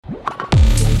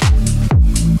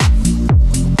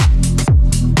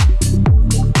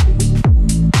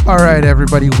All right,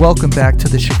 everybody, welcome back to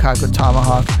the Chicago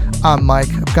Tomahawk. I'm Mike.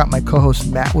 I've got my co-host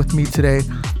Matt with me today,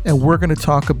 and we're going to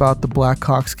talk about the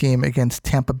Blackhawks game against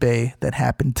Tampa Bay that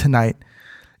happened tonight.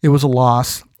 It was a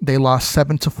loss. They lost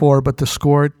 7-4, but the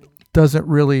score doesn't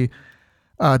really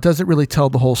tell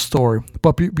the whole story.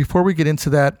 But before we get into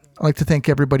that, I'd like to thank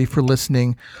everybody for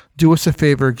listening. Do us a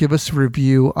favor, give us a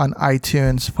review on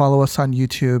iTunes, follow us on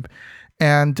YouTube,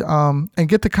 and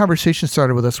get the conversation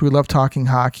started with us. We love talking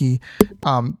hockey.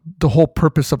 The whole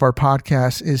purpose of our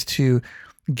podcast is to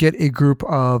get a group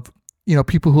of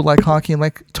people who like hockey and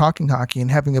like talking hockey,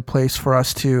 and having a place for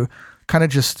us to kind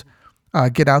of just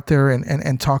get out there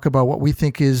and talk about what we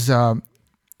think is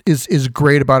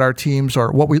great about our teams,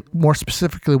 or more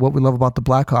specifically what we love about the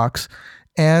Blackhawks,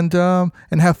 and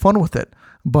have fun with it.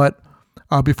 But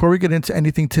before we get into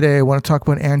anything today, I want to talk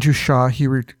about Andrew Shaw.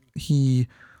 He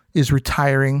is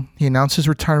retiring. He announced his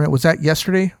retirement. Was that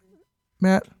yesterday,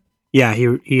 Matt? Yeah,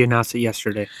 he announced it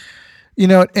yesterday.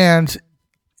 And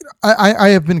I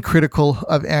have been critical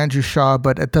of Andrew Shaw,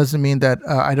 but it doesn't mean that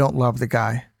I don't love the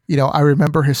guy. I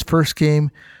remember his first game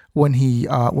when he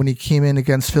came in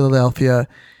against Philadelphia.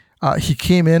 He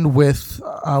came in with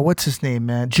what's his name,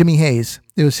 man? Jimmy Hayes.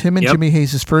 It was him and Jimmy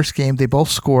Hayes' first game. They both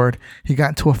scored. He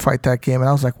got into a fight that game, and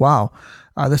I was like, wow,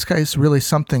 this guy's really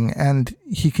something. And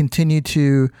he continued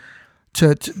to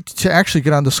actually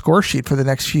get on the score sheet for the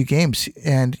next few games,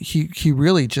 and he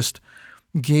really just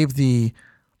gave the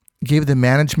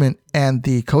management and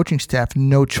the coaching staff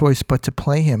no choice but to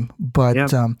play him. But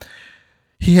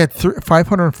he had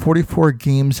 544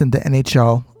 games in the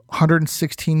NHL,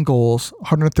 116 goals,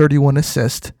 131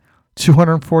 assists,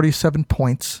 247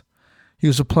 points. He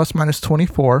was a plus-minus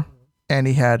 24, and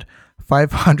he had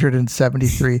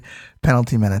 573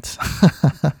 penalty minutes.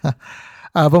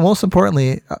 But most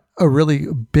importantly, a really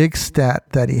big stat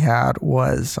that he had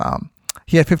was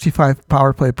he had 55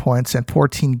 power play points and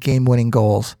 14 game-winning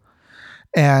goals.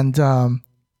 And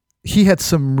he had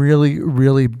some really,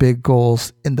 really big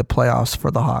goals in the playoffs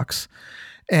for the Hawks.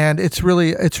 And it's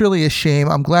really a shame.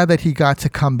 I'm glad that he got to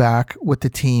come back with the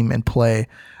team and play.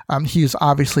 He's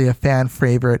obviously a fan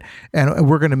favorite, and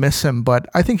we're going to miss him. But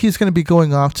I think he's going to be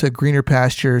going off to greener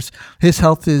pastures. His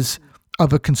health is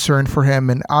of a concern for him,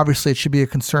 and obviously it should be a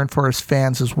concern for his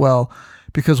fans as well,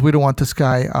 because we don't want this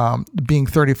guy being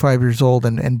 35 years old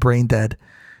and brain dead,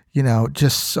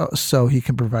 just so he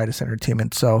can provide us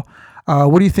entertainment. So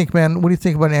what do you think, man? What do you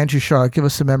think about Andrew Shaw? Give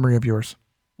us a memory of yours.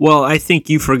 Well, I think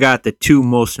you forgot the two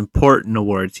most important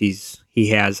awards he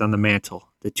has on the mantle.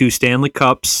 The 2 Stanley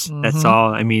Cups. Mm-hmm. That's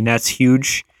all. I mean, that's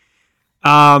huge.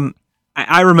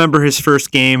 I remember his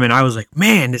first game, and I was like,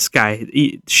 man, this guy,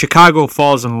 Chicago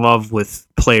falls in love with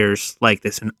players like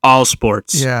this in all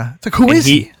sports. Yeah. It's like, who is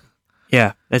he?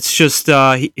 Yeah. It's just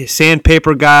a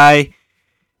sandpaper guy,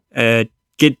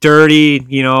 get dirty,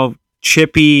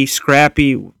 chippy,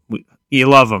 scrappy. You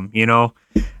love him,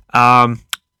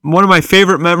 One of my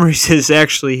favorite memories is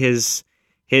actually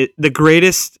the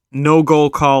greatest no-goal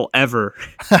call ever.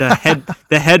 The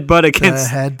headbutt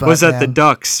against was at the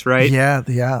Ducks, right? Yeah.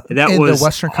 That in was the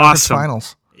Western Conference awesome.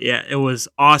 Finals. Yeah, it was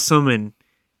awesome and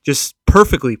just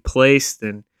perfectly placed,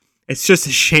 and it's just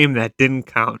a shame that didn't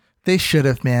count. They should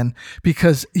have, man,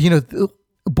 because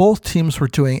both teams were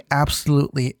doing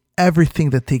absolutely everything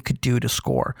that they could do to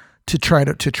score, to try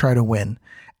to win.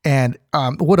 And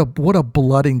what a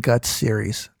blood and guts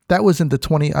series. That was in the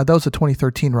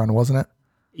 2013 run, wasn't it?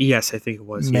 Yes, I think it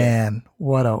was. Man,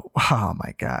 oh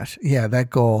my gosh. Yeah, that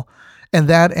goal.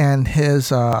 And his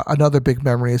another big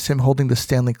memory is him holding the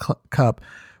Stanley Cup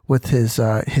with his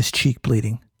cheek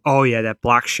bleeding. Oh yeah, that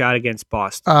block shot against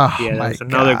Boston. Oh, yeah, that's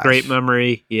another great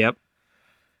memory. Yep.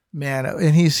 Man,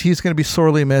 and he's going to be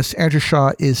sorely missed. Andrew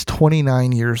Shaw is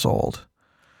 29 years old.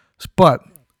 But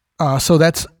so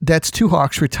that's 2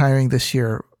 Hawks retiring this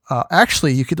year.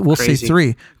 Actually, we'll say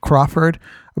 3: Crawford,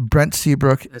 Brent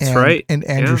Seabrook, and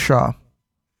Andrew Shaw.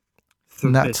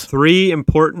 Nuts. 3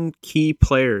 important key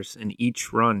players in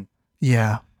each run.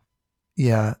 Yeah.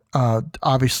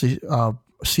 Obviously,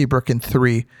 Seabrook in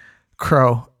 3,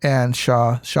 Crow and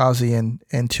Shawzy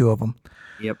in 2 of them.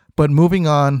 Yep. But moving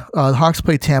on, the Hawks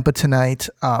play Tampa tonight.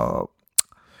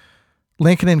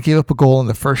 Lankinen gave up a goal in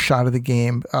the first shot of the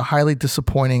game. Highly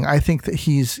disappointing. I think that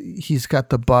he's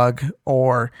got the bug,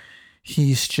 or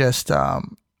he's just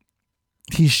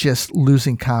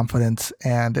losing confidence,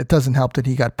 and it doesn't help that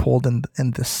he got pulled in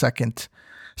the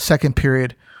second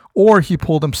period, or he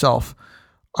pulled himself.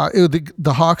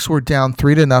 The Hawks were down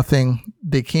 3-0.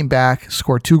 They came back,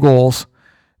 scored 2 goals.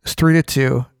 It's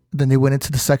 3-2. Then they went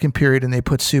into the second period and they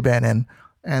put Subban in,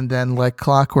 and then like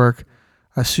clockwork,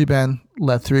 Subban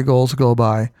let 3 goals go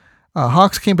by.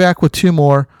 Hawks came back with 2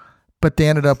 more. but they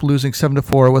ended up losing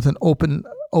 7-4 with an open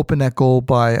net goal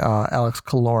by Alex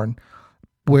Killorn,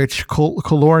 which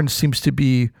Killorn seems to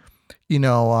be,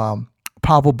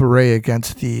 Pavel Bure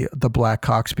against the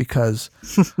Blackhawks, because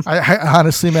I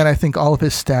honestly, man, I think all of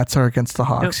his stats are against the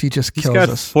Hawks. He just kills got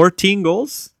us. 14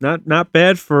 goals. Not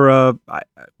bad for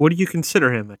what do you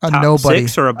consider him? A top nobody.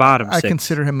 6 or a bottom 6? I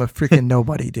consider him a freaking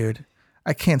nobody, dude.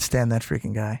 I can't stand that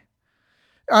freaking guy.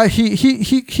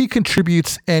 He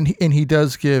contributes, and he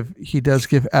does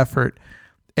give effort,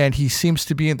 and he seems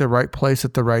to be in the right place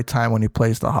at the right time when he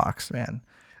plays the Hawks, man.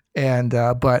 And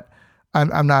but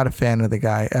I'm not a fan of the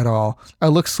guy at all. It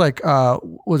looks like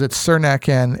was it Cernak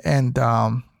and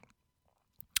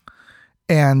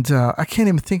I can't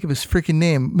even think of his freaking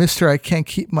name, Mister. I can't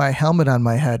keep my helmet on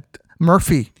my head.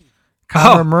 Murphy.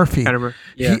 Connor Murphy.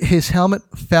 Yeah. His helmet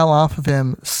fell off of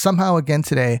him somehow again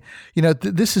today.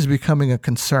 This is becoming a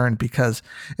concern, because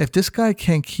if this guy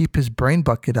can't keep his brain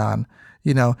bucket on,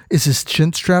 is his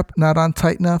chin strap not on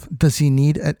tight enough? Does he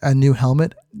need a new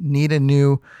helmet? Need a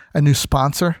new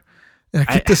sponsor?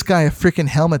 Get this guy a freaking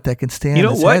helmet that can stay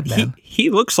on his head, man. He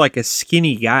looks like a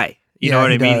skinny guy. You know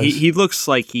what I mean? He looks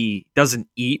like he doesn't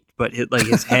eat, but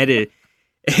his head is.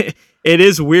 It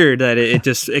is weird that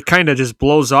it kind of just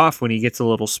blows off when he gets a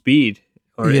little speed.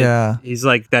 Or he's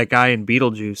like that guy in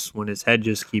Beetlejuice when his head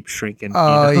just keeps shrinking.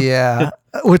 Oh yeah,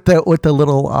 with the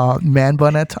little man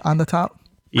bun on the top.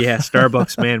 Yeah,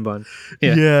 Starbucks man bun.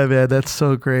 Yeah, man, that's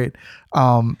so great.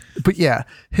 But yeah,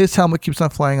 his helmet keeps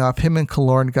on flying off. Him and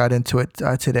Killorn got into it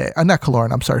today. Not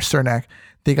Killorn, I'm sorry, Cernak.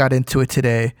 They got into it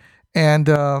today, and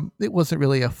it wasn't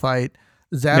really a fight.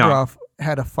 Zadorov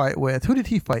had a fight with, who did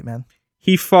he fight, man?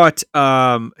 He fought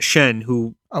Shen,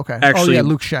 who actually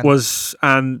Luke Shen was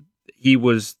on. He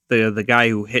was the guy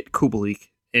who hit Kubalik,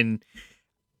 and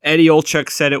Eddie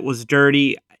Olczyk said it was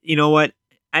dirty. You know what?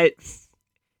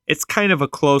 It's kind of a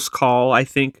close call. I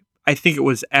think it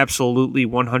was absolutely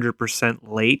 100%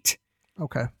 late.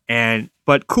 Okay.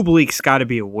 But Kubalik's got to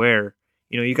be aware.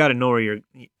 You got to know where you're,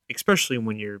 especially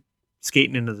when you're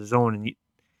skating into the zone. And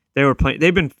they were playing.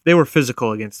 They were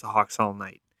physical against the Hawks all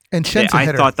night. And Shen's a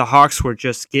hitter. I thought the Hawks were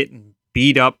just getting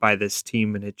beat up by this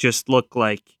team, and it just looked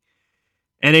like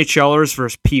NHLers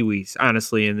versus Pee-wees,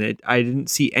 honestly. And I didn't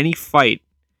see any fight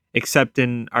except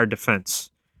in our defense.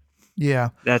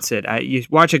 Yeah. That's it. You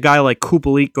watch a guy like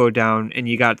Kubalik go down, and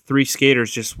you got 3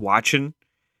 skaters just watching.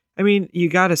 I mean, you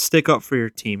got to stick up for your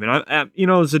team. And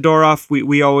Zadorov,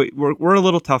 we're a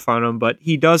little tough on him, but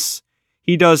he does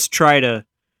try to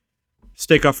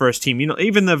stick up for his team.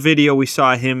 Even the video we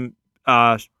saw him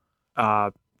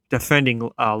defending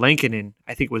Lankinen,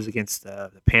 I think it was against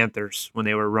the Panthers when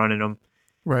they were running him.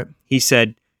 Right. He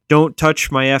said, "Don't touch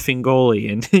my effing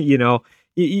goalie," and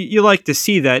You like to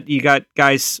see that you got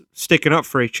guys sticking up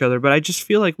for each other, but I just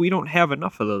feel like we don't have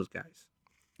enough of those guys.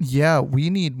 Yeah, we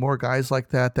need more guys like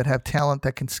that have talent,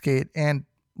 that can skate and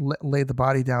lay the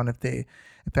body down if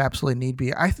absolutely need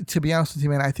be. To be honest with you,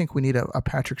 man, I think we need a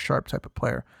Patrick Sharp type of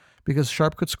player, because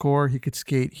Sharp could score, he could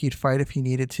skate, he'd fight if he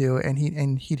needed to, and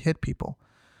he'd hit people.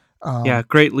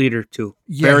 Great leader too.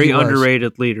 Yeah, very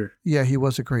underrated leader. Yeah, he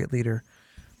was a great leader.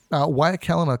 Wyatt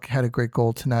Kalynuk had a great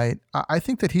goal tonight. I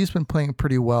think that he's been playing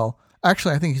pretty well.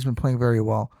 Actually, I think he's been playing very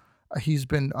well. He's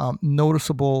been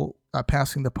noticeable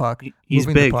passing the puck, he's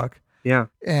moving big. the puck. Yeah,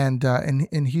 and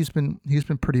he's been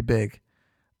pretty big.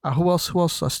 Who else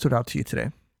stood out to you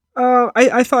today?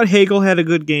 I thought Hagel had a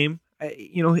good game.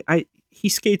 He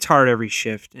skates hard every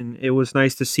shift, and it was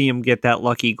nice to see him get that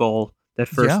lucky goal, that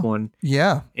first one.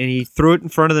 Yeah, and he threw it in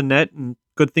front of the net, and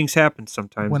good things happen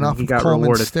sometimes. Went off he of got Coleman's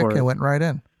rewarded stick for it. and went right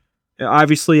in.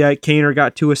 Obviously, Kaner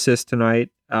got 2 assists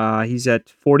tonight. He's at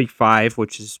 45,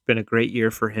 which has been a great year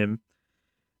for him.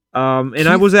 And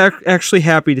I was actually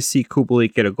happy to see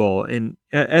Kubalik get a goal, and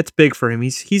that's big for him.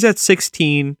 He's at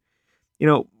 16.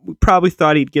 We probably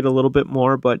thought he'd get a little bit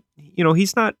more, but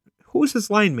he's not. Who's his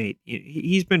line mate?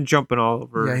 He's been jumping all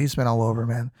over. Yeah, he's been all over,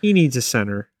 man. He needs a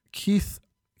center. Keith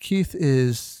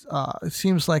is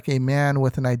seems like a man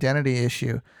with an identity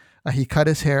issue. He cut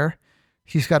his hair.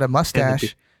 He's got a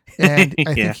mustache. And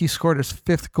I think he scored his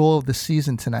 5th goal of the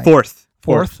season tonight. Fourth?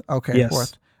 Okay, yes.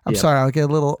 4th. I'm sorry, I'll get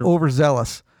a little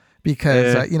overzealous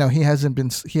because he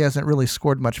hasn't really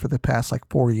scored much for the past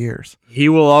 4 years. He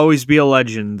will always be a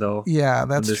legend, though. Yeah,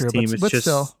 that's true. But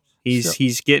still,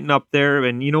 he's getting up there,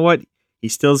 and you know what?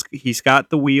 He's got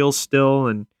the wheels still,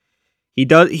 and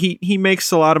he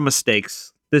makes a lot of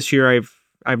mistakes. This year,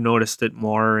 I've noticed it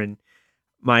more, and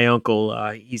my uncle,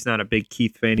 he's not a big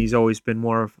Keith fan. He's always been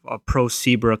more of a pro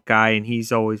Seabrook guy, and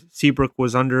Seabrook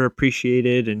was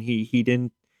underappreciated, and he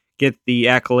didn't get the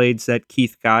accolades that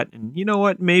Keith got. And you know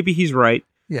what? Maybe he's right.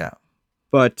 Yeah.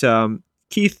 But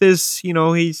Keith is,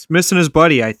 he's missing his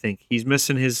buddy. I think he's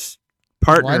missing his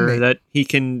partner Line mate. that he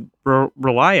can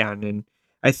rely on, and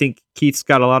I think Keith's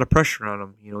got a lot of pressure on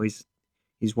him.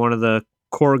 He's one of the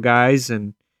core guys,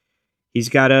 and he's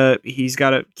gotta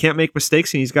can't make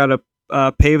mistakes, and he's gotta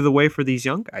pave the way for these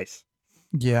young guys.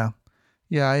 Yeah,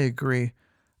 I agree.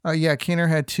 Kaner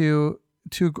had two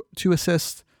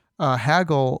assists.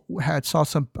 Hagel saw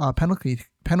some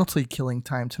penalty killing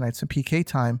time tonight, some PK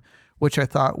time, which I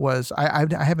thought was I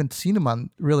haven't seen him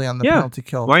on the penalty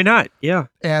kill. Why not? Yeah,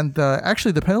 and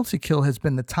actually the penalty kill has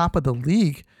been the top of the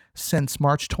league since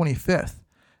March 25th.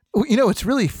 It's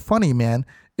really funny, man.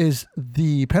 Is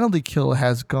the penalty kill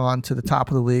has gone to the top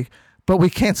of the league, but we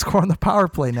can't score on the power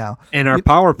play now. And our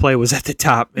power play was at the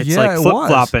top. It's like flip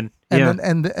flopping. And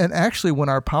then, and actually, when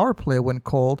our power play went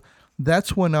cold,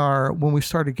 that's when we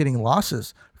started getting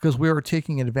losses because we were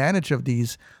taking advantage of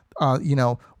these,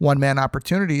 one man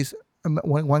opportunities,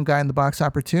 one guy in the box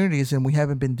opportunities, and we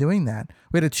haven't been doing that.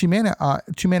 We had a two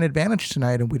man advantage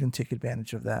tonight, and we didn't take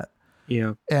advantage of that.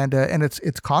 Yeah, and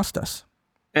it's cost us.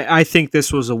 I think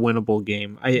this was a winnable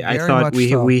game. I thought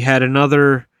we had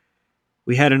another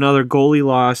goalie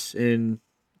loss, and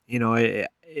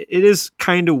it is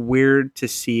kind of weird to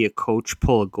see a coach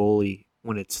pull a goalie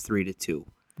when it's 3-2,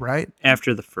 right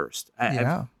after the first.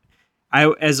 I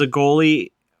as a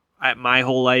goalie, my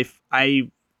whole life,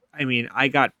 I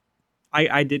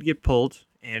did get pulled,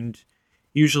 and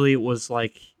usually it was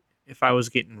like if I was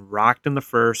getting rocked in the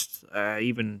first,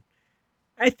 I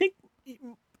think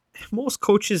most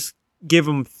coaches give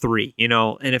them 3,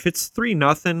 and if it's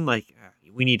 3-0, like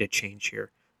we need a change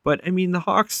here. But the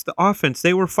Hawks, the offense,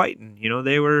 they were fighting,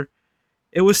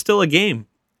 it was still a game.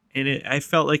 And I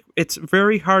felt like it's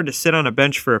very hard to sit on a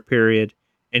bench for a period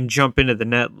and jump into the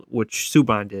net, which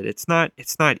Subban did. It's not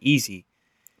easy.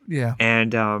 Yeah.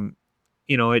 And,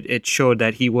 it showed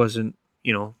that he wasn't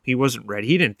ready.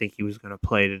 He didn't think he was going to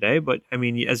play today, but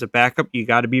as a backup, you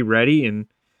got to be ready. And,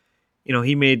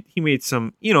 he made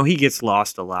some, he gets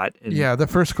lost a lot. And, the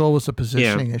first goal was a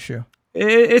positioning issue.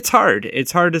 It's hard.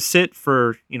 It's hard to sit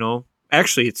for,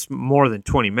 actually it's more than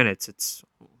 20 minutes. It's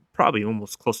probably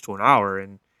almost close to an hour,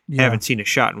 and haven't seen a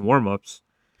shot in warm-ups.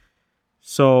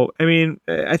 So,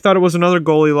 I thought it was another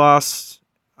goalie loss.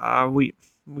 We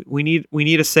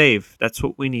need a save. That's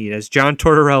what we need. As John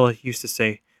Tortorella used to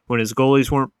say when his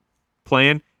goalies weren't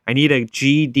playing, I need a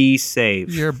GD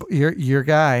save. Your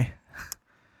guy.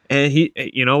 And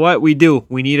you know what? We do.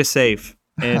 We need a save.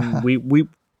 And we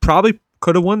probably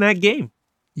could have won that game.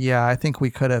 Yeah, I think we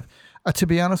could have. To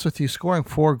be honest with you, scoring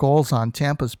 4 goals on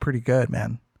Tampa is pretty good,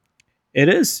 man. It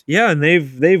is. Yeah, and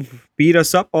they've beat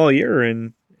us up all year,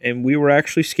 and we were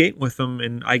actually skating with them,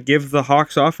 and I give the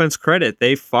Hawks offense credit.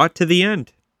 They fought to the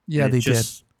end. Yeah, they did.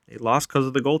 They lost because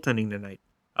of the goaltending tonight.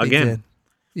 Again. They did.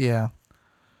 Yeah.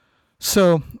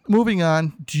 So, moving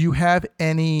on, do you have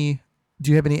any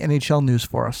NHL news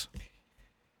for us?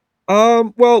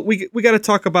 Well, we got to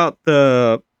talk about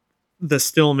the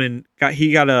Stillman guy.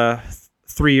 He got a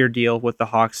 3-year deal with the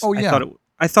Hawks. Oh yeah.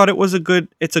 I thought it was a good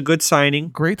signing.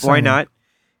 Great signing. Why not?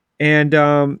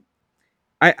 And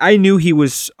I knew he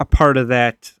was a part of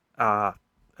that, a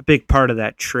big part of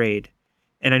that trade.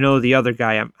 And I know the other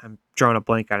guy, I'm drawing a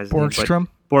blank on his name.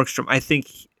 Borgstrom. I think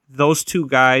those two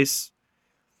guys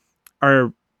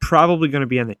are probably going to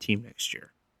be on the team next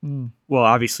year. Well,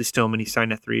 obviously Stillman, he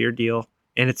signed a 3-year deal,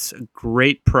 and it's a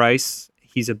great price.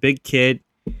 He's a big kid.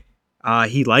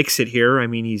 He likes it here.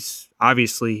 He's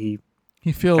obviously he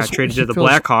got traded to the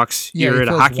Blackhawks here at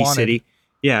a hockey city.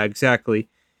 Yeah, exactly.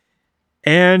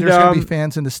 And there's going to be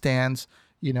fans in the stands.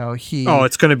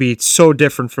 it's going to be so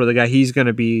different for the guy. He's going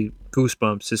to be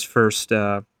goosebumps his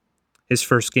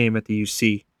first game at the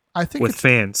UC. I think with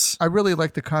fans. I really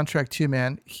like the contract too,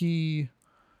 man.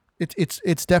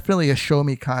 It's definitely a show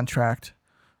me contract.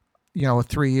 A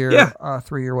 3-year,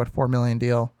 $4 million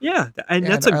deal. Yeah, and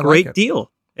that's a great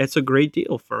deal. It's a great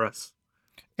deal for us.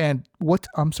 And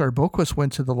Boquist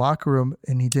went to the locker room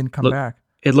and he didn't come back.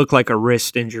 It looked like a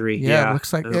wrist injury. Yeah, it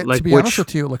looks like to be honest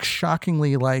with you, it looks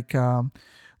shockingly like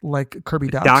Kirby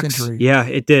Dach's injury. Yeah,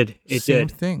 it did. Same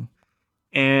thing.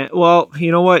 And well,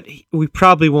 you know what? We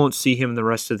probably won't see him the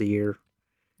rest of the year.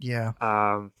 Yeah.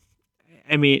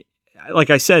 Like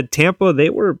I said, Tampa, they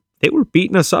were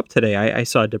beating us up today. I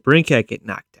saw DeBrincat get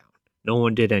knocked down. No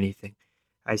one did anything.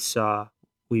 We saw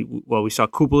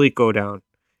Kubalik go down.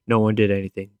 No one did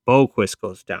anything. Boquist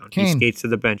goes down. Kane. He skates to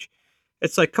the bench.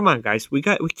 It's like, come on, guys. We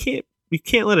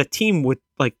can't let a team with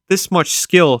like this much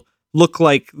skill look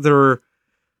like they're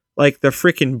like the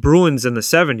freaking Bruins in the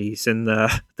 70s and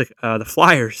the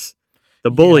Flyers,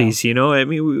 the Bullies. Yeah.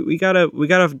 We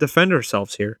gotta defend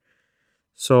ourselves here.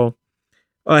 So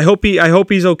I hope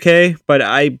he's okay, but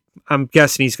I'm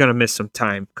guessing he's gonna miss some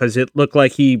time because it looked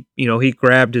like he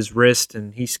grabbed his wrist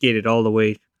and he skated all the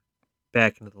way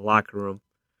back into the locker room.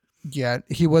 Yeah,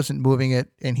 he wasn't moving it,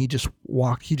 and he just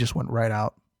walked. He just went right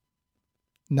out,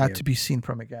 not to be seen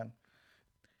from again.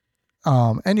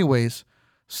 Anyways,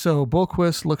 so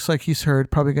Boquist looks like he's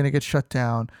hurt, probably going to get shut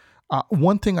down.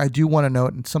 One thing I do want to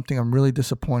note, and something I'm really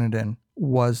disappointed in,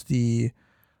 was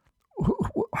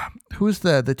who's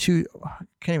the two? I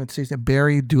can't even say his name.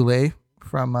 Barry Dulé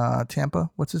from Tampa.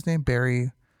 What's his name?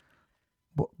 Barry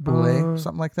Boulay,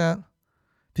 something like that.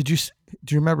 Do you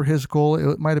remember his goal?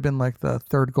 It might have been like the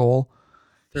third goal.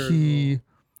 Let me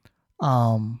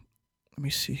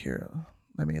see here.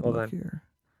 Let me look here.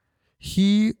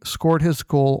 He scored his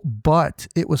goal, but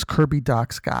it was Kirby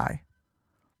Doc's guy,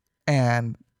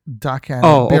 and Doc had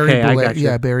Barry okay, Boulay. I got you.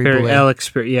 Yeah, Barry Boulay.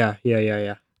 Alex, yeah.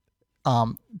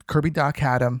 Kirby Doc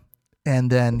had him,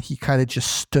 and then he kind of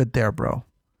just stood there, bro.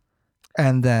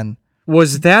 And then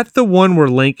was that the one where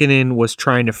Lankinen was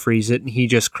trying to freeze it, and he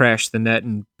just crashed the net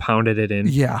and pounded it in?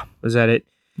 Yeah, was that it?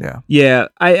 Yeah. Yeah.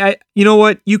 I you know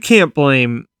what? You can't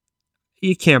blame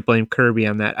Kirby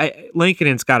on that.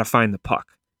 Lankinen's got to find the puck.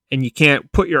 And you can't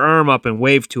put your arm up and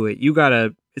wave to it.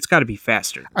 It's got to be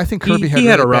faster. I think Kirby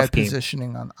had a rough bad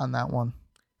positioning on that one.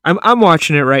 I'm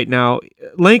watching it right now.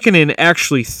 Lankinen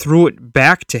actually threw it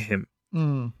back to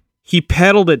him. He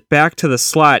paddled it back to the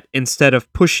slot instead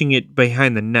of pushing it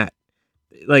behind the net.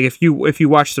 Like if you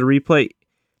watch the replay,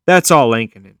 that's all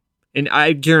Lankinen. And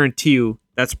I guarantee you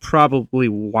that's probably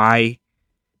why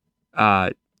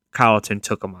Colleton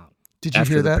took him out. Did you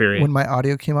hear that when my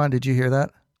audio came on? Did you hear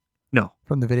that? No.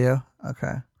 From the video?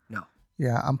 Okay. No.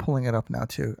 Yeah, I'm pulling it up now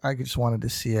too. I just wanted to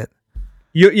see it.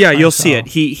 You'll see it.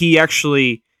 He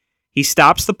actually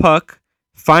stops the puck,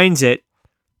 finds it,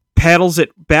 paddles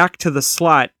it back to the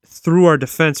slot through our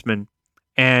defenseman,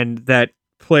 and that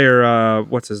player,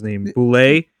 what's his name,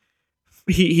 Boulay,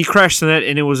 he crashed the net,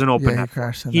 and it was an open net.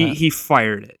 He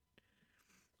fired it.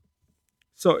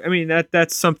 So I mean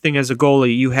that's something as a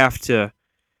goalie you have to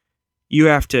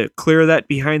clear that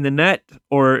behind the net,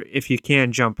 or if you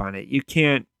can, jump on it. You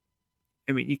can't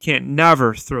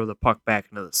never throw the puck back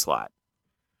into the slot.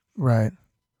 Right.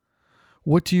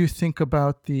 What do you think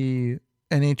about the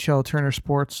NHL Turner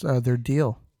Sports, their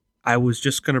deal? I was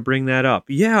just going to bring that up.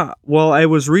 Yeah, well, I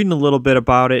was reading a little bit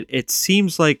about it. It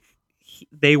seems like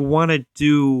they want to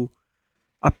do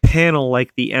a panel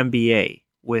like the NBA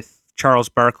with Charles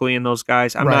Barkley and those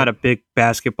guys. I'm not a big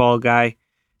basketball guy.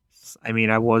 I mean,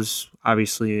 I was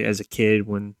obviously as a kid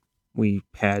when we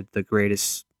had the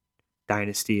greatest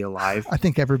dynasty alive. I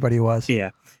think everybody was.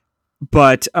 Yeah.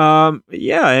 But,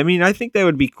 yeah, I mean, I think that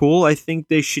would be cool. I think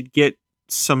they should get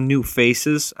some new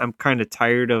faces. I'm kind of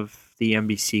tired of the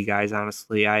NBC guys,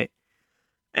 honestly. I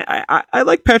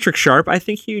like Patrick Sharp. I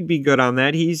think he would be good on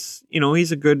that. He's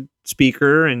a good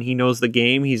speaker and he knows the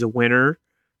game. He's a winner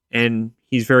and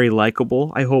he's very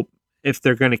likable. I hope if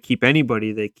they're going to keep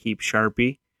anybody, they keep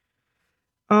Sharpie.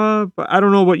 But I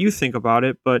don't know what you think about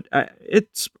it, but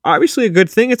it's obviously a good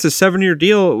thing. It's a 7-year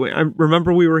deal. I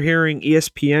remember we were hearing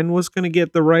ESPN was going to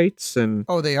get the rights, and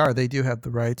they are. They do have the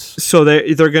rights. So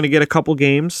they're going to get a couple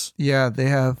games. Yeah, they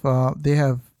have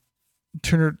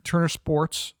Turner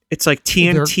Sports. It's like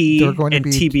TNT they're going and to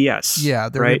be, TBS. Yeah,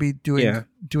 they're going to be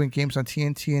doing games on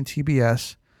TNT and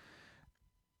TBS,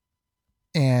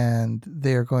 and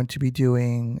they're going to be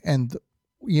doing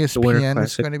ESPN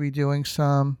is going to be doing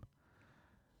some.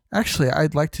 Actually,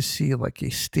 I'd like to see like a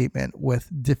statement with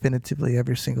definitively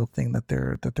every single thing that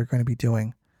they're going to be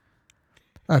doing.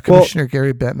 Commissioner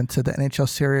Gary Bettman said the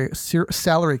NHL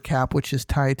salary cap, which is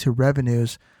tied to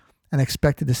revenues and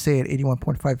expected to stay at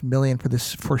 $81.5 million for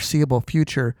this foreseeable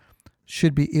future,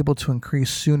 should be able to increase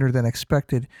sooner than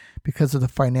expected because of the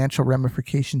financial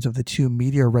ramifications of the two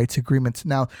media rights agreements.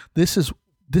 Now, this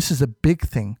is a big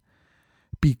thing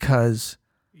because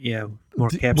more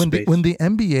cap space. When the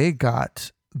NBA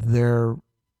got their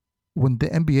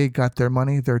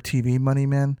money, their TV money,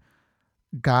 man,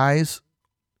 guys,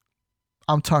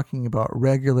 I'm talking about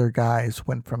regular guys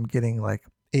went from getting like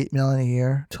 $8 million a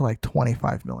year to like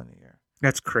 $25 million a year.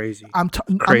 That's crazy. I'm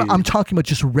talking about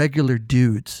just regular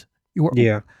dudes.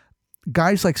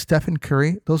 Guys like Stephen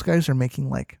Curry, those guys are making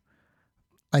like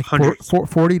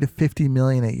 40 to 50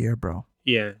 million a year, bro.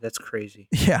 Yeah, that's crazy.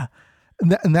 Yeah,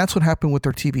 and that's what happened with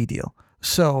their TV deal.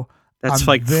 So that's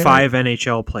 5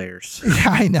 NHL players. Yeah,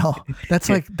 I know. That's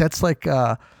like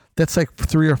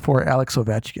 3 or 4 Alex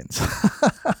Ovechkins.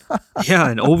 Yeah,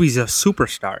 and Ovi's a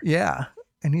superstar. Yeah,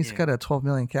 and he's got a 12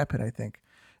 million cap hit, I think.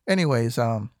 Anyways,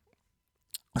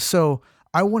 so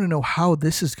I want to know how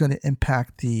this is going to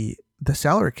impact the the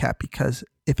salary cap, because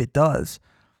if it does,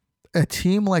 a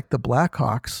team like the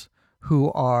Blackhawks,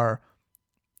 who are,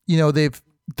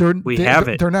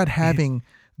 they're not having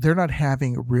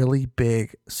really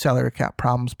big salary cap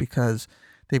problems because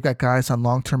they've got guys on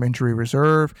long-term injury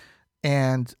reserve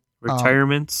and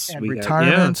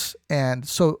retirements, and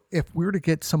so if we were to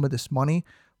get some of this money,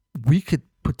 we could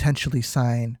potentially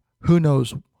sign who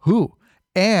knows who.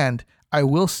 And I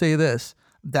will say this,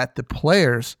 that the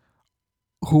players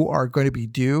who are going to be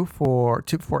due for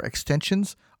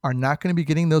extensions are not going to be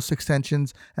getting those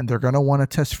extensions, and they're going to want to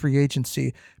test free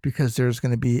agency because there's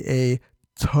going to be a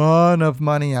ton of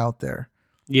money out there.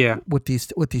 Yeah, with these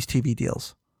TV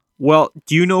deals. Well,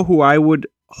 do you know who I would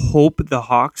hope the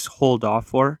Hawks hold off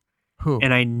for? Who?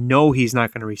 And I know he's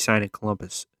not going to resign in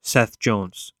Columbus. Seth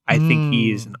Jones. I think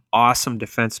he is an awesome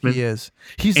defenseman. He is.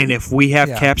 And if we have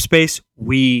cap space,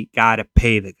 we got to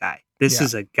pay the guy. This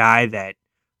is a guy that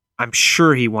I'm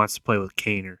sure he wants to play with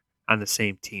Kaner on the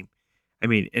same team. I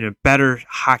mean, in a better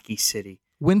hockey city.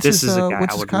 This is a guy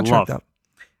I would love. Up?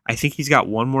 I think he's got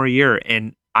one more year,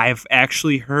 and I've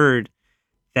actually heard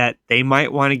that they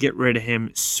might want to get rid of him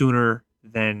sooner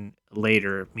than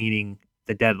later, meaning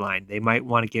the deadline. They might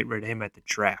want to get rid of him at the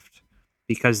draft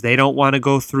because they don't want to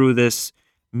go through this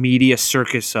media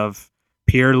circus of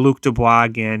Pierre-Luc Dubois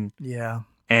again,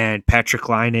 and Patrick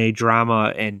Laine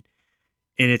drama, and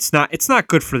it's not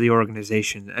good for the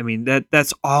organization. I mean,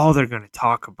 that's all they're going to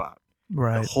talk about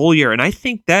the whole year. And I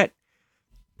think that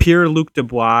Pierre-Luc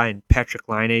Dubois and Patrick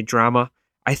Laine drama,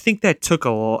 I think that took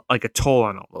a toll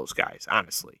on all those guys,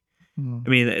 honestly. I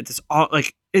mean, it's all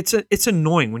like it's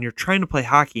annoying when you're trying to play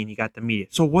hockey and you got the media.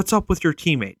 So what's up with your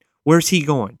teammate? Where's he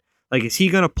going? Like, is he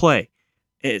going to play?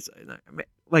 It's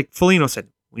like Foligno said,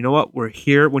 you know what? We're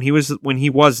here. When he was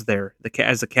there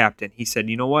as a captain, he said,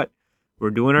 you know what? We're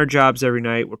doing our jobs every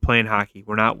night. We're playing hockey.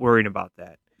 We're not worrying about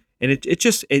that. And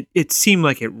it seemed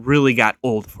like it really got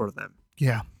old for them.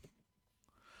 Yeah.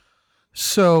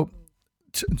 So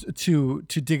to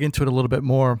dig into it a little bit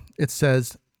more, it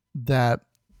says that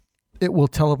it will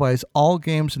televise all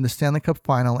games in the Stanley Cup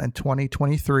Final in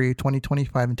 2023,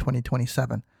 2025, and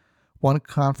 2027. One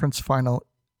conference final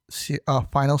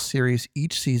series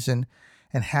each season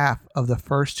and half of the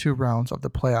first two rounds of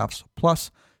the playoffs, plus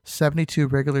 72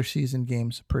 regular season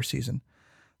games per season.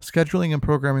 Scheduling and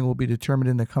programming will be determined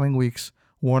in the coming weeks,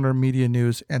 Warner Media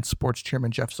News and Sports Chairman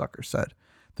Jeff Zucker said.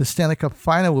 The Stanley Cup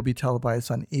Final will be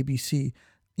televised on ABC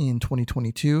in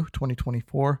 2022,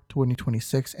 2024,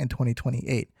 2026, and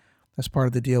 2028 as part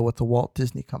of the deal with the Walt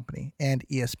Disney Company and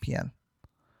ESPN.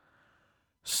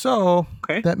 So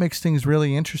that makes things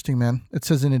really interesting, man. It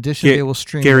says in addition, they will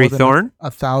stream Gary more than Thorne?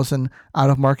 1,000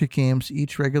 out-of-market games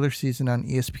each regular season on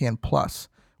ESPN Plus,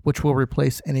 which will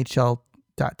replace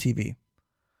NHL.TV.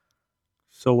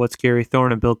 So what's Gary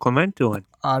Thorne and Bill Clement doing?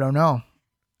 I don't know.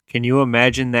 Can you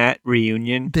imagine that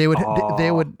reunion? They would,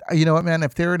 you know what, man?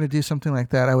 If they were to do something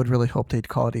like that, I would really hope they'd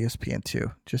call it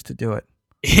ESPN2 just to do it.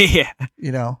 Yeah.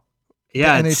 You know?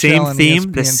 Yeah, same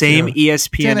theme, the same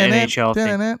ESPN NHL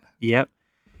theme. Yep.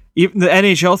 Even the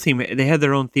NHL theme, they had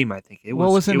their own theme, I think.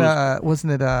 Wasn't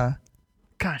it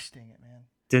gosh dang it, man.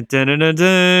 Did it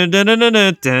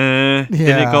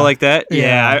go like that?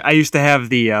 Yeah. I used to have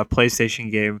the PlayStation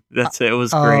game. It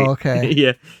was great. Oh, okay.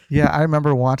 Yeah. Yeah, I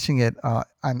remember watching it on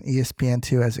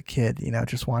ESPN2 as a kid,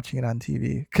 just watching it on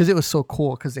TV. Because it was so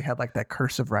cool because they had like that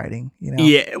cursive writing,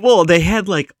 Yeah, well, they had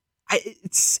like,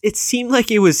 it seemed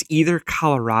like it was either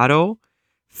Colorado,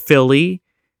 Philly,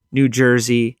 New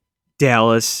Jersey,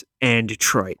 Dallas, and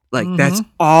Detroit. Like, that's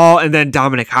all. And then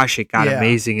Dominic Hasek got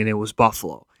amazing, and it was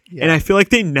Buffalo. Yeah. And I feel like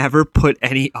they never put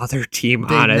any other team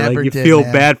on it. Like, you feel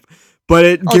bad.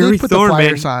 But Gary Thorne,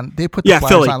 man. They put the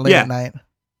Flyers on late at night.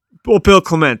 Well, Bill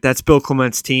Clement. That's Bill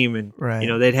Clement's team. And,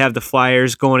 they'd have the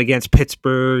Flyers going against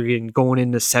Pittsburgh and going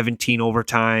into 17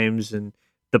 overtimes and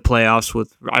the playoffs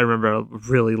with, I remember a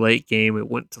really late game. It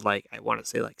went to I want to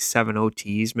say 7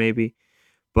 OTs maybe.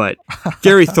 But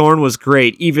Gary Thorne was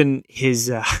great. Even his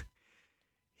Paul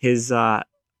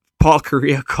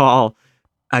Kariya call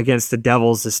against the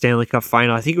Devils, the Stanley Cup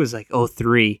Final, I think it was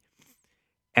 2003,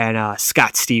 and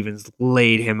Scott Stevens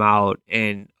laid him out,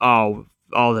 and all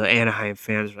the Anaheim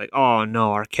fans were like, "Oh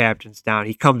no, our captain's down."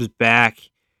 He comes back,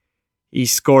 he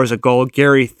scores a goal.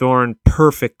 Gary Thorne,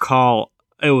 perfect call.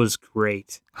 It was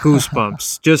great.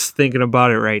 Goosebumps just thinking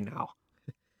about it right now.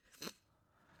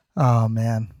 Oh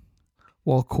man.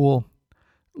 Well, cool.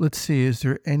 Let's see. Is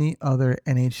there any other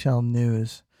NHL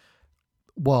news?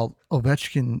 Well,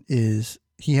 Ovechkin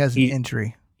he has an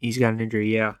injury. He's got an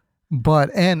injury, yeah.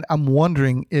 And I'm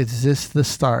wondering, is this the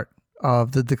start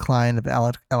of the decline of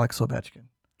Alex Ovechkin?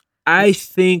 I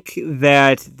think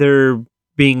that they're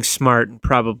being smart and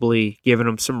probably giving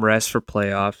him some rest for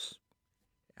playoffs.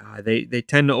 They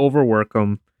tend to overwork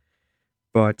him,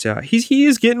 but he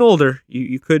is getting older.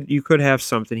 You could have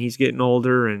something. He's getting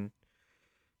older, and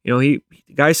the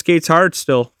guy skates hard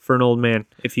still for an old man.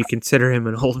 If you consider him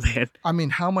an old man, I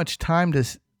mean, how much time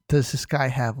does this guy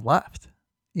have left?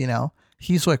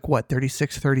 He's like what,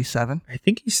 36, 37? I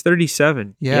think he's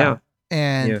 37. Yeah.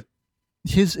 And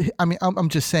Yeah. I'm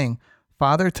just saying,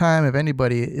 Father Time, if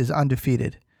anybody, is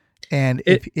undefeated. And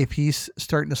if he's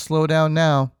starting to slow down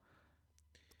now,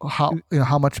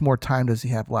 how much more time does he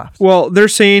have left? Well, they're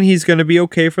saying he's going to be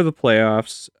okay for the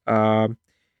playoffs.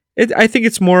 I think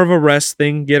it's more of a rest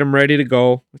thing. Get him ready to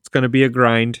go. It's going to be a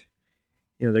grind.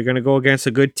 They're going to go against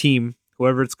a good team,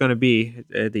 whoever it's going to be.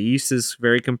 The East is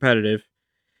very competitive.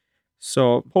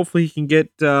 So hopefully he can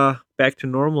get back to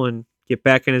normal and get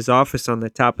back in his office on the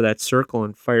top of that circle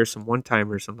and fire some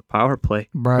one-timers on the power play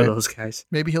for those guys.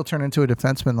 Maybe he'll turn into a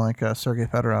defenseman like Sergei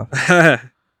Fedorov.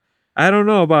 I don't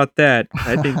know about that.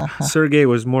 I think Sergei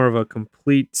was more of a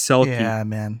complete selkie. Yeah,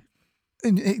 man.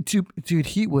 And, dude,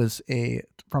 he was a,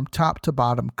 from top to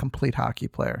bottom, complete hockey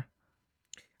player.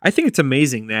 I think it's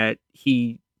amazing that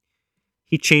he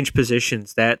changed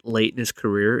positions that late in his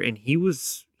career, and he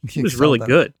was really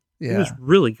good. Yeah. He was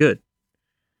really good.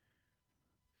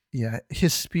 Yeah,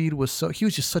 his speed was he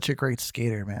was just such a great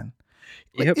skater, man.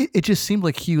 Yep. It just seemed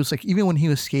like he was like, even when he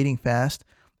was skating fast,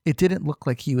 it didn't look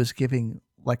like he was giving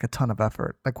like a ton of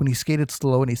effort. Like when he skated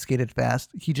slow and he skated fast,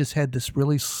 he just had this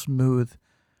really smooth.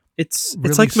 It's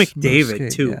really like smooth McDavid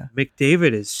skate, too. yeah.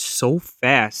 McDavid is so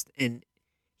fast, and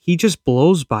he just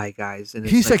blows by guys. And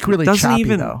it's He's like really choppy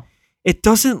though. It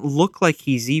doesn't look like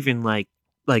he's even like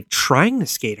trying to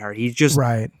skate hard. He's just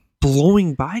Right.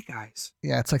 blowing by guys.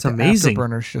 Yeah, it's like It's the amazing.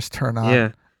 afterburners just turn on.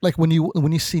 Yeah. Like when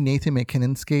you see Nathan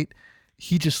McKinnon skate,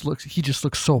 he just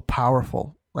looks so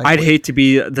powerful. Like I'd hate to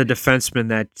be the defenseman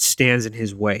that stands in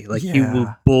his way. Like he will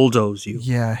Yeah. bulldoze you.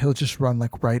 Yeah, he'll just run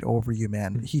like right over you,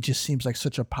 man. He just seems like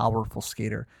such a powerful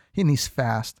skater. And he's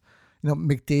fast.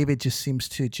 McDavid just seems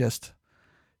to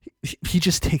he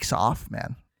just takes off,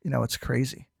 man. It's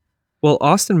crazy. Well,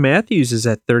 Austin Matthews is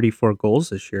at 34 goals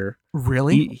this year.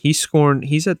 Really? He's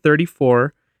at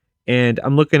 34, and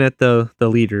I'm looking at the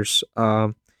leaders.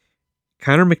 Connor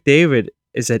McDavid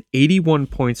is at 81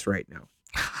 points right now,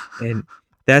 and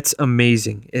that's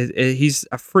amazing. He's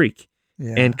a freak.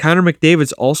 Yeah. And Connor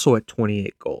McDavid's also at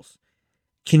 28 goals.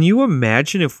 Can you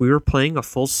imagine if we were playing a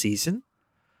full season,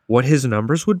 what his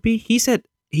numbers would be? He's at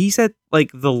like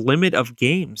the limit of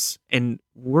games, and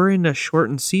we're in a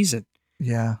shortened season.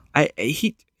 Yeah.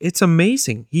 It's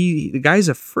amazing. The guy's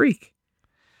a freak.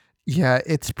 Yeah,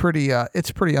 it's pretty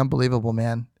unbelievable,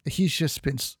 man. He's just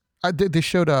been. They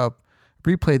showed a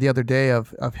replay the other day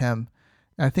of him,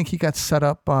 and I think he got set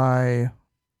up by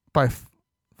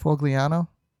Fogliano.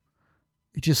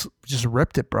 He just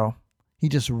ripped it, bro. He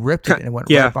just ripped it and went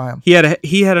right by him.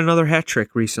 He had another hat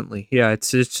trick recently. Yeah,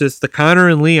 it's just the Connor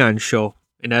and Leon show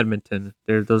in Edmonton.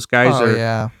 Those guys are.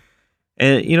 Yeah.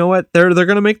 And you know what? They're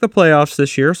going to make the playoffs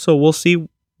this year, so we'll see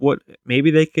what maybe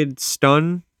they could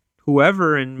stun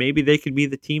whoever, and maybe they could be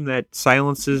the team that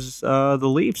silences the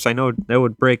Leafs. I know that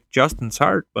would break Justin's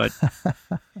heart, but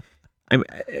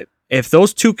if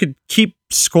those two could keep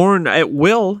scoring at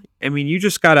will, you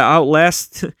just got to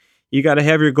outlast. You got to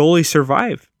have your goalie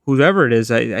survive, whoever it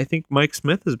is. I think Mike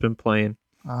Smith has been playing.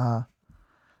 I'm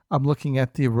looking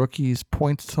at the rookies'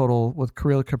 points total with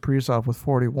Kirill Kaprizov with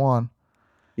 41.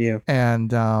 Yeah.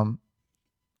 And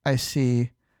I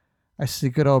see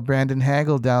good old Brandon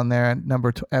Hagel down there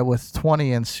at with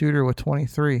 20 and Suter with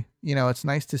 23. It's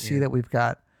nice to see that we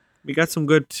got some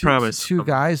good promise. Two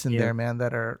guys in there, man,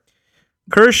 that are.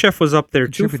 Kurashev was up there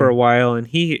too for a while, and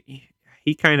he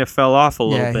kind of fell off a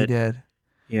little bit. Yeah, he did.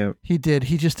 Yeah, he did.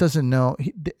 He just doesn't know.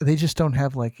 They just don't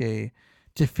have like a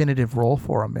definitive role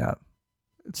for him yet.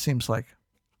 It seems like.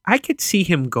 I could see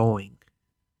him going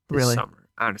this really summer.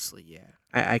 Honestly, yeah.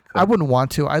 I could. I wouldn't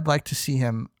want to. I'd like to see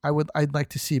him. I'd like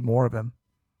to see more of him.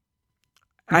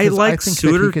 I think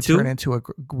Suter that he could too. turn into a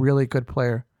really good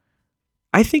player.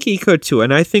 I think he could too,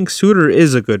 and I think Suter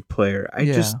is a good player. I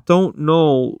just don't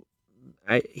know.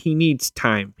 He needs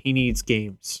time. He needs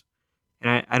games,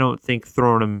 and I don't think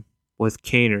throwing him with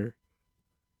Kaner.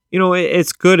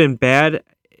 It's good and bad.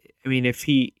 If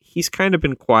he's kind of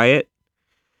been quiet,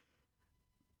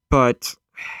 but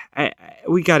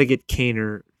we got to get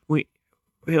Kaner.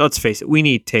 Let's face it, we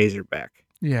need Taser back.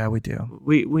 Yeah, we do.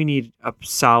 We need a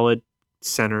solid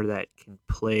center that can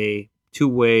play two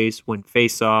ways, win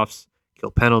faceoffs, kill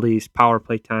penalties, power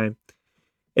play time.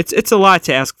 It's a lot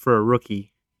to ask for a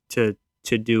rookie to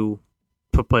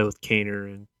to play with Kaner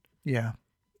and Yeah.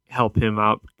 help him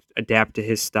out, adapt to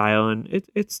his style, and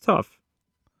it's tough.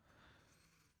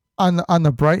 On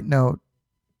the bright note,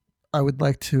 I would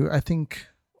like to. I think.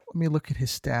 Let me look at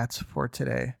his stats for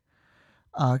today.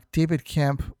 David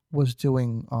Kemp was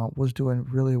doing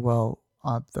really well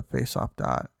on the faceoff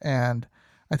dot, and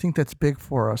I think that's big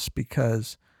for us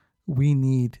because we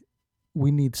need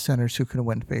centers who can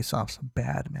win faceoffs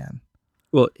bad, man.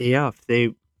 Well, yeah, if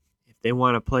they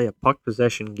want to play a puck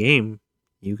possession game,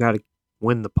 you got to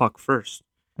win the puck first,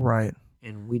 Right.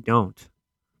 and we don't.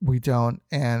 We don't,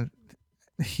 and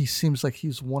he seems like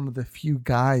he's one of the few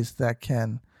guys that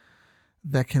can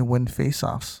win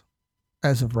faceoffs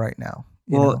as of right now.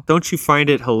 Well, don't you find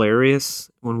it hilarious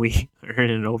when we are in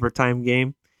an overtime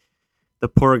game? The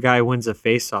poor guy wins a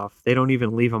faceoff. They don't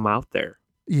even leave him out there.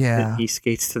 Yeah. He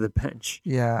skates to the bench.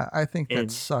 Yeah, I think that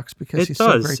And sucks because it he's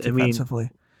does. so great I mean, defensively.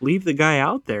 Leave the guy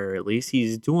out there. At least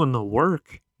he's doing the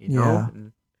work. You know. Yeah.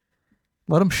 And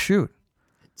Let him shoot.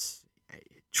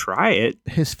 try it.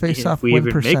 His faceoff if we win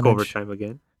even percentage. make overtime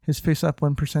again. His faceoff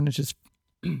win percentage is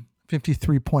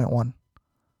 53.1.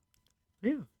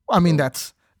 Yeah. I mean,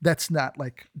 that's not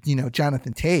like,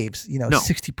 Jonathan Taves, No.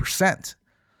 60%,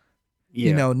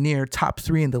 Yeah. near top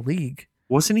 3 in the league.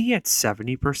 Wasn't he at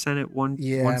 70% at one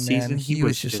season? Man, he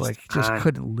was just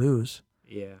couldn't lose.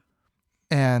 Yeah.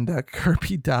 And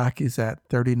Kirby Doc is at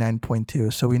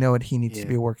 39.2, so we know what he needs to Yeah.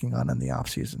 be working on in the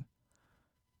offseason.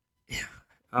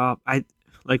 I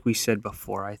like we said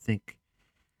before, I think,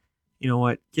 you know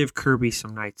what? Give Kirby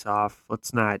some nights off.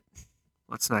 Let's not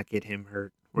get him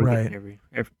hurt. We're Right. getting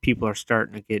every people are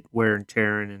starting to get wear and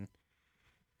tearing, and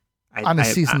On a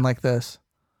season like this.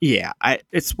 yeah,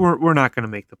 we're not going to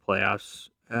make the playoffs.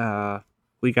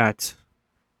 We got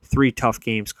 3 tough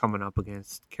games coming up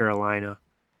against Carolina.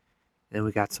 Then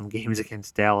we got some games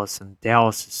against Dallas, and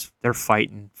they're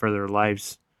fighting for their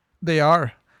lives. They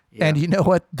are. Yeah. And you know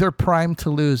what? They're primed to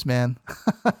lose, man.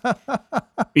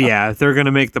 Yeah, if they're going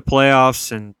to make the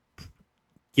playoffs and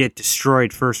get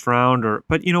destroyed first round,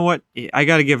 but you know what? I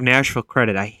got to give Nashville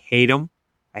credit. I hate them.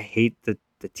 I hate the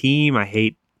team.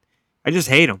 I just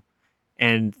hate them.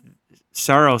 And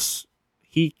Saros,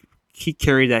 he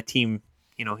carried that team.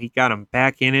 He got them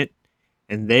back in it,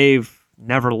 and they've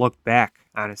never looked back.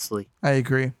 Honestly, I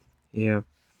agree. yeah.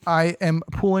 I am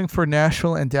pulling for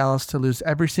Nashville and Dallas to lose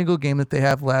every single game that they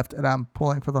have left, and I'm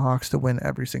pulling for the Hawks to win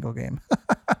every single game.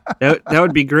 that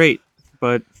would be great,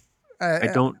 but I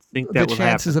don't think that the will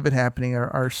chances happen. of it happening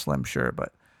are slim, sure,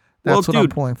 but that's what I'm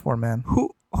pulling for, man.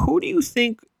 Who do you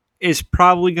think is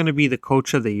probably going to be the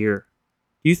coach of the year?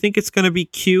 Do you think it's going to be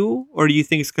Q, or do you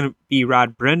think it's going to be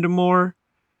Rod Brind'Amour?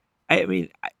 I mean,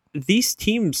 these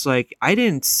teams, like, I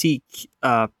didn't see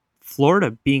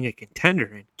Florida being a contender,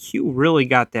 and Q really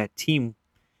got that team,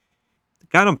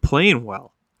 got them playing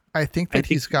well. I think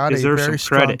he's got a very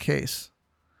strong case.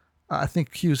 I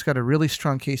think Q's got a really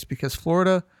strong case because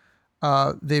Florida,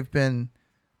 they've been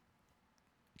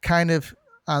kind of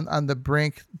on the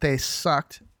brink. They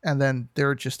sucked, and then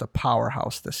they're just a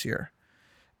powerhouse this year.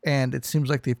 And it seems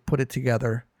like they've put it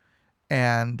together.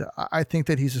 And I think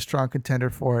that he's a strong contender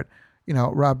for it.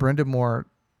 Rob Brind'Amour,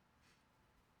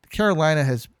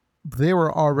 Carolina they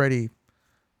were already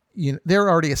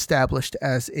established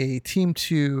as a team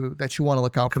that you want to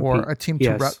look out for, a team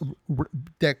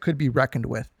that could be reckoned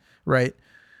with, right?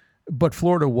 But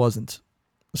Florida wasn't.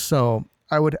 So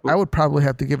I would probably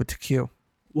have to give it to Q.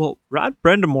 Well, Rod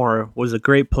Brind'Amour was a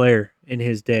great player in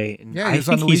his day, and yeah, he's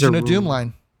on the Legion of Doom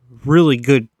line. Really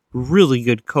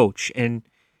good coach. And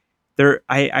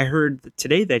I heard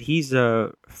today that he's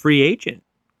a free agent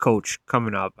coach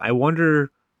coming up. I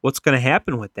wonder what's going to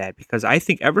happen with that, because I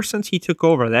think ever since he took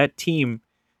over that team,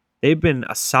 they've been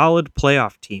a solid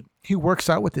playoff team. He works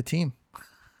out with the team.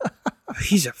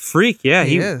 He's a freak. Yeah,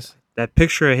 he is. That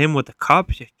picture of him with the cup,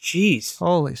 jeez.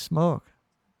 Holy smoke.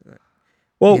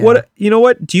 Well, what?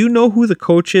 Do you know who the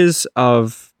coach is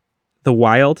of the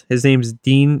Wild? His name's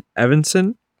Dean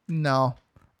Evanson. No.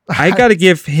 I got to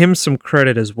give him some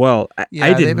credit as well.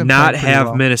 I did not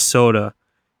have Minnesota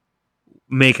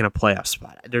making a playoff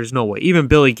spot. There's no way. Even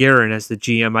Billy Guerin as the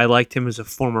GM, I liked him as a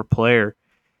former player.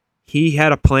 He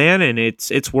had a plan, and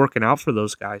it's working out for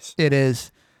those guys. It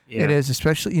is. Yeah. It is,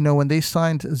 especially, when they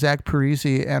signed Zach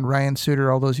Parise and Ryan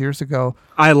Suter all those years ago.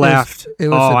 I laughed. It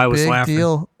was I a was big laughing.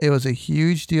 deal. It was a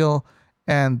huge deal,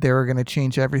 and they were going to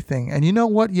change everything. And you know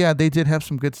what? Yeah, they did have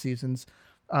some good seasons.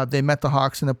 They met the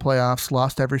Hawks in the playoffs,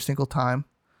 lost every single time.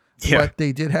 Yeah. But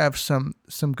they did have some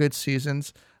good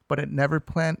seasons, but it never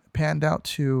panned out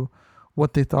to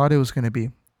what they thought it was going to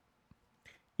be.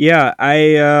 Yeah,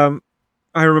 I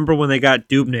remember when they got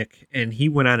Dubnyk, and he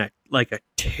went on a like a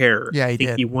terror. Yeah, he I think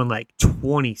did. he won like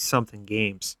 20-something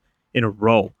games in a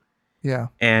row. Yeah.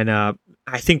 And I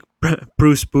think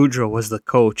Bruce Boudreau was the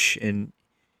coach, and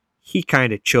he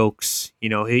kind of chokes. You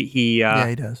know, he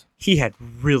does. he had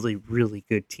really, really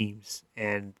good teams,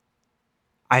 and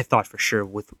I thought for sure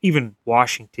with even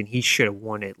Washington, he should have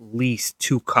won at least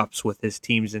 2 cups with his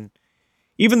teams. And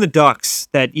even the Ducks,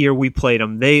 that year we played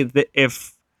them,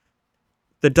 if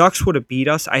the Ducks would have beat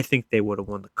us, I think they would have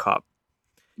won the cup.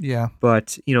 Yeah.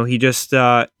 But, you know, he just,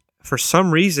 for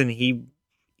some reason, he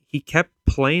kept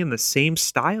playing the same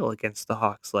style against the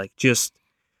Hawks. Like, just,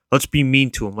 let's be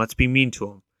mean to him. Let's be mean to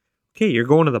him. Okay, you're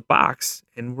going to the box,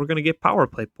 and we're going to get power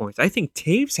play points. I think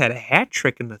Taves had a hat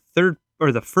trick in the third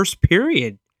or the first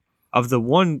period of the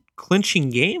one clinching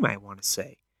game, I want to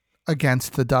say.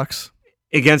 Against the Ducks?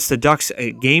 Against the Ducks,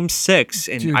 Game 6.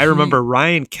 And Dude, I remember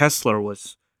Ryan Kessler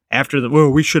was after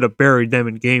we should have buried them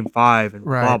in Game 5 and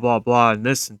blah, blah, blah, and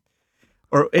this.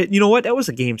 You know what? That was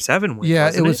a Game 7 win, yeah,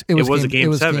 wasn't it? It was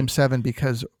Game 7. Game 7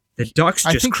 because the Ducks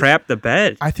just crapped the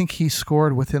bed. I think he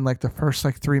scored within like the first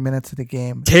 3 minutes of the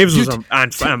game. Taves was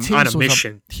on a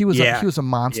mission. He was a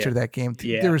monster that game.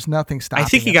 Yeah. There was nothing stopping. I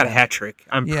think he got a hat trick.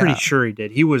 I'm pretty sure he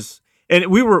did. He was, and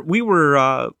we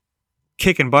were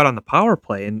kicking butt on the power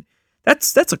play, and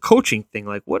that's a coaching thing.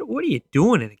 Like, what are you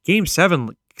doing in a Game 7,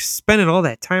 like, spending all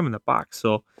that time in the box?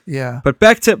 So yeah. But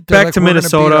back to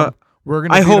Minnesota.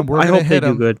 I hope they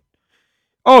do good.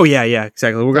 Oh yeah,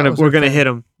 exactly. We're gonna hit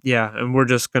them. Yeah, and we're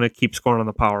just gonna keep scoring on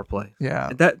the power play.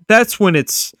 Yeah, that's when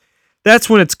it's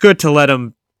good to let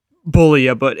them bully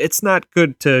you, but it's not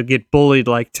good to get bullied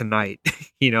like tonight.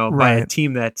 By a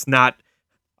team that's not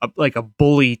like a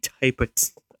bully type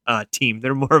of team.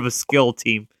 They're more of a skill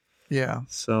team. Yeah.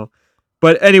 So,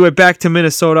 but anyway, back to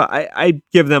Minnesota. I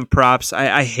give them props.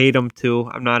 I hate them too.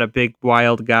 I'm not a big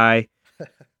Wild guy,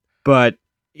 but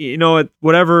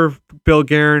whatever Bill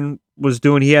Guerin was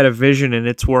doing, he had a vision, and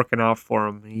it's working out for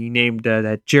him. He named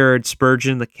that Jared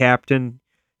Spurgeon the captain,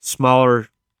 smaller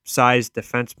sized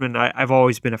defenseman. I've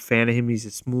always been a fan of him. He's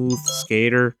a smooth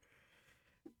skater.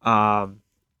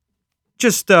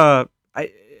 It's a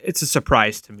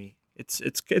surprise to me.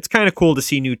 It's kind of cool to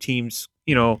see new teams.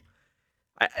 It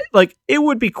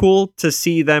would be cool to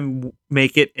see them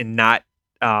make it and not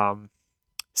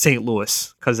St.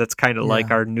 Louis, because that's kind of like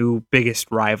our new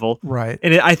biggest rival. Right.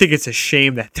 And I think it's a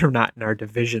shame that they're not in our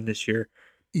division this year.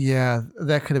 Yeah,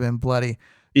 that could have been bloody.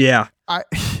 Yeah.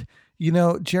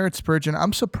 Jared Spurgeon,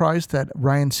 I'm surprised that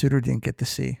Ryan Suter didn't get to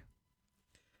see.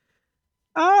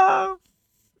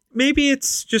 Maybe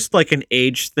it's just like an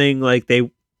age thing. Like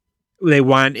they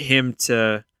want him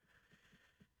to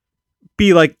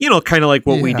be like, kind of like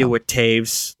what we do with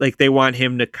Taves. Like they want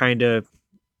him to kind of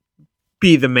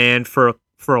be the man for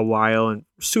a while, and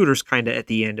Suter's kind of at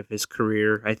the end of his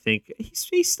career. I think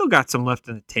he's still got some left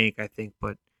in the tank, I think,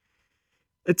 but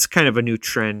it's kind of a new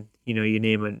trend. You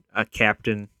name a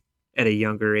captain at a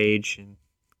younger age and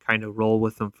kind of roll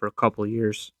with them for a couple of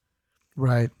years.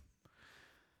 Right.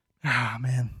 Ah,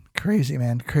 man. Crazy,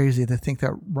 man. Crazy to think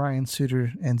that Ryan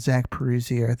Suter and Zach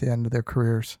Parise are at the end of their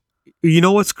careers. You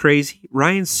know what's crazy?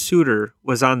 Ryan Suter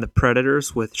was on the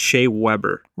Predators with Shea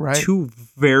Weber, right? 2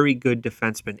 very good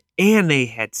defensemen, and they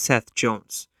had Seth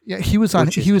Jones. Yeah, he was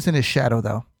in his shadow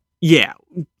though. Yeah,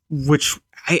 which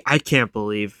I can't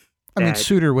believe. I mean,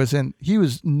 Suter was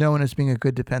known as being a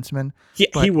good defenseman. Yeah,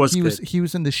 he was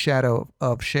in the shadow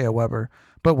of Shea Weber.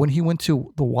 But when he went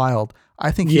to the Wild,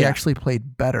 I think he actually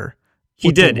played better.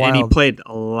 He did, and he played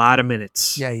a lot of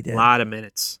minutes. Yeah, he did. A lot of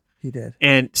minutes. He did.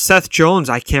 And Seth Jones,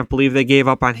 I can't believe they gave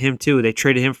up on him too. They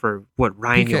traded him for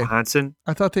Ryan PK. Johansson?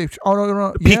 I thought they. Oh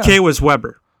no. PK was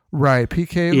Weber. Right,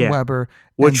 PK Weber,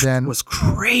 which and then was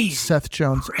crazy. Seth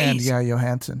Jones and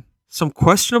Johansson. Some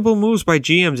questionable moves by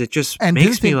GMs. It just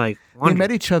makes me like wonder. They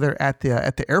met each other at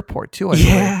the airport too.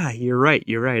 You're right.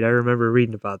 I remember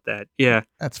reading about that. Yeah,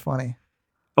 that's funny.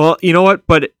 Well, you know what?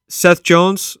 But Seth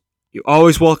Jones, you're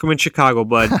always welcome in Chicago,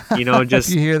 bud. Just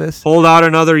you hear this? Hold out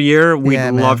another year.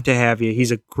 We'd love to have you.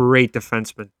 He's a great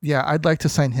defenseman. Yeah, I'd like to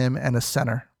sign him and a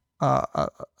center, a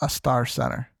star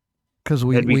center, because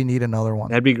we need another one.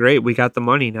 That'd be great. We got the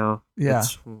money now. Yeah.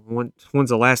 When's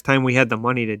the last time we had the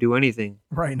money to do anything?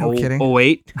 Right. No kidding.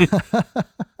 08.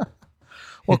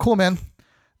 Well, cool, man.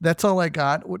 That's all I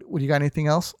got. What you got? Anything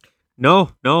else? No.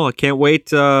 I can't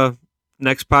wait.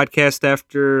 Next podcast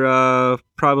after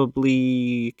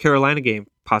probably Carolina game,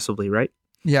 possibly, right?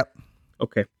 Yep.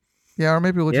 Okay. Yeah, or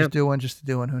maybe we'll just do one just to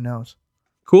do one. Who knows?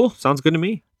 Cool. Sounds good to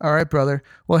me. All right, brother.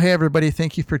 Well, hey, everybody.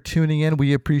 Thank you for tuning in.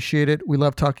 We appreciate it. We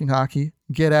love talking hockey.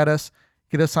 Get at us.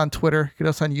 Get us on Twitter. Get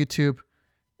us on YouTube.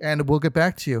 And we'll get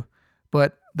back to you.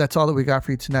 But that's all that we got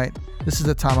for you tonight. This is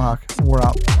the Tomahawk. We're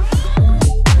out.